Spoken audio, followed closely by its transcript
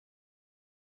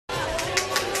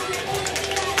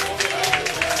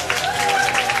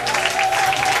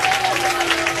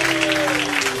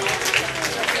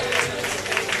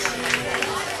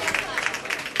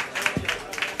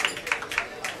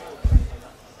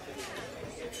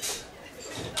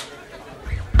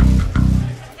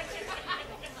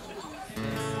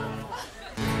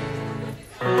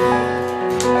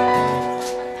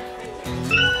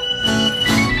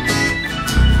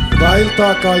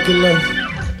iltaa kaikille.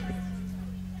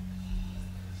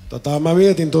 Mä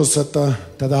mietin tuossa, että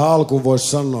tätä alkuun voisi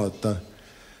sanoa, että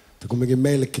kumminkin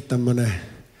meillekin tämmönen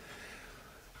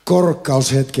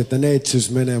korkkaushetki, että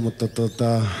neitsyys menee, mutta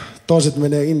toiset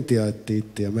menee Intiaan ittiin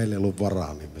ja meillä ei ollut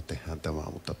varaa, niin me tehdään tämä.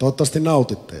 Mutta toivottavasti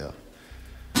nautitte ja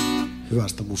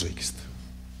hyvästä musiikista.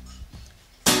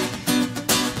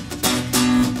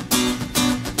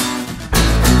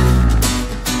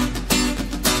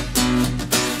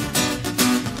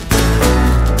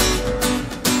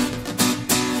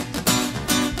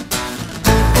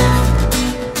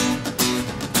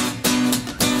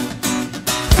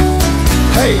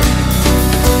 Hey!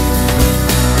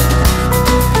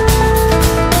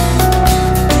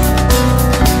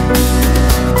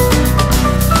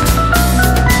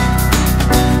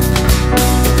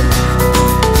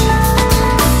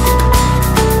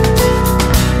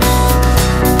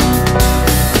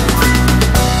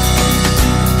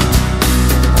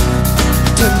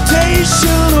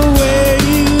 Temptation awaits.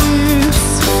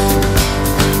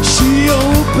 She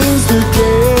opens the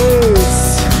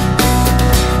gates.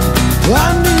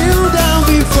 I kneel down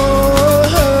before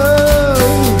her,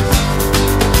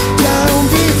 down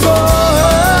before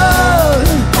her.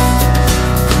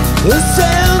 The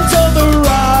scent of the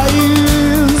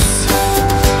rise,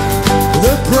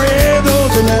 the breath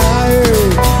of the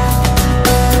night.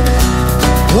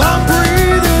 I'm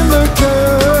breathing the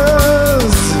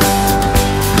curse.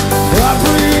 I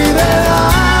breathe and I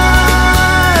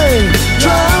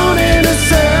drown in a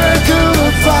circle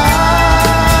of fire.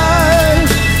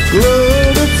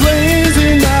 Blow the flames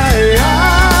in my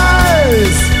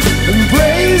eyes,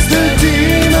 embrace the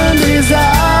demon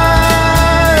desire.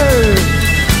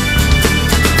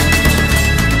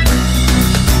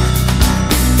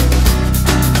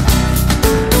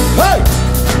 Hey!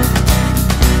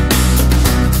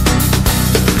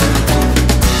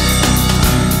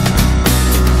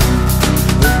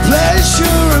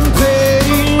 Pleasure and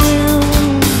pain,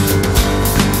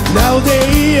 now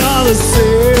they are the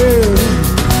same.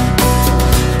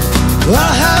 I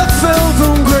have fell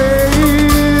from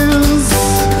grace,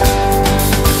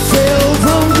 fell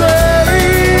from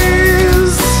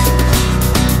grace.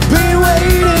 Been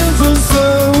waiting for so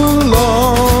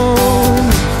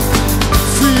long,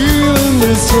 feeling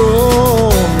this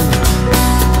strong.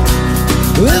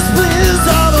 This bliss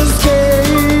of escape.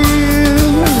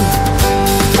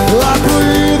 I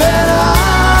breathe and I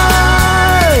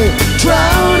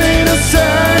drown in a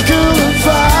circle of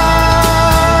fire.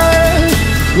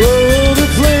 Oh, the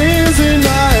flames in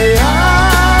my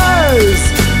eyes,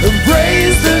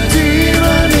 embrace the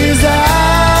demon desire.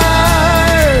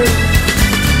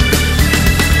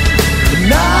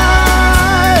 And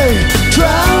I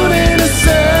drown in a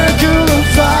circle of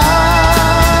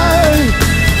fire.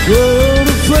 Oh,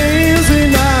 the flames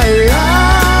in my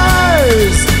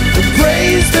eyes,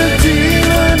 embrace the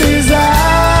demon desire.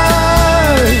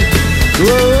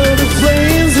 Oh, the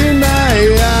flames in my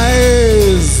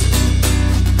eyes.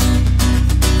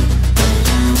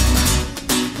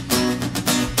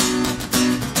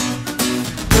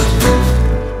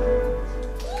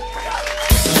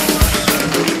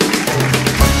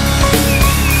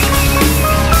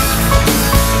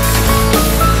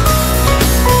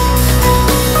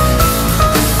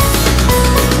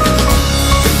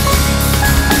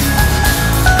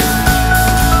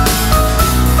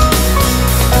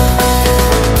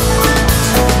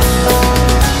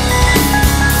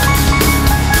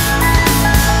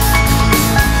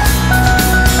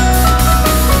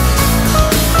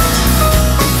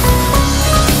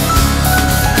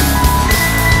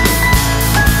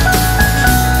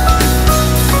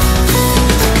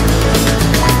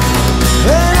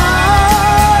 And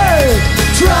I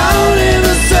drown in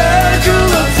a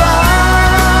circle of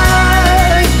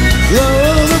fire.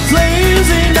 Oh, the flames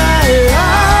in my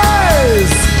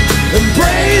eyes,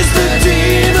 embrace the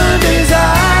demon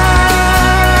desire.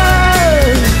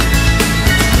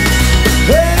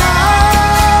 And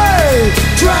I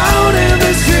drown in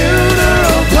this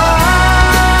funeral pyre.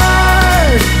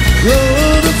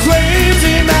 Oh, the flames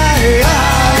in my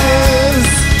eyes,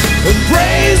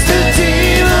 embrace the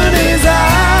demon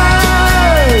desire.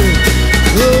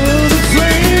 Oh, the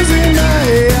flames in my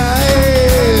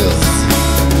eyes.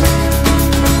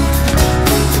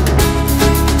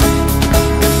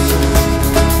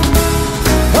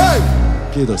 Hey!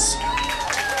 Kiitos.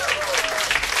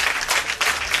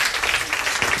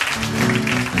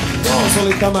 Se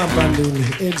oli tämän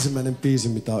bändin ensimmäinen biisi,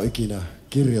 mitä on ikinä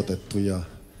kirjoitettu ja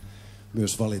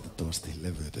myös valitettavasti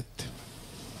levytetty.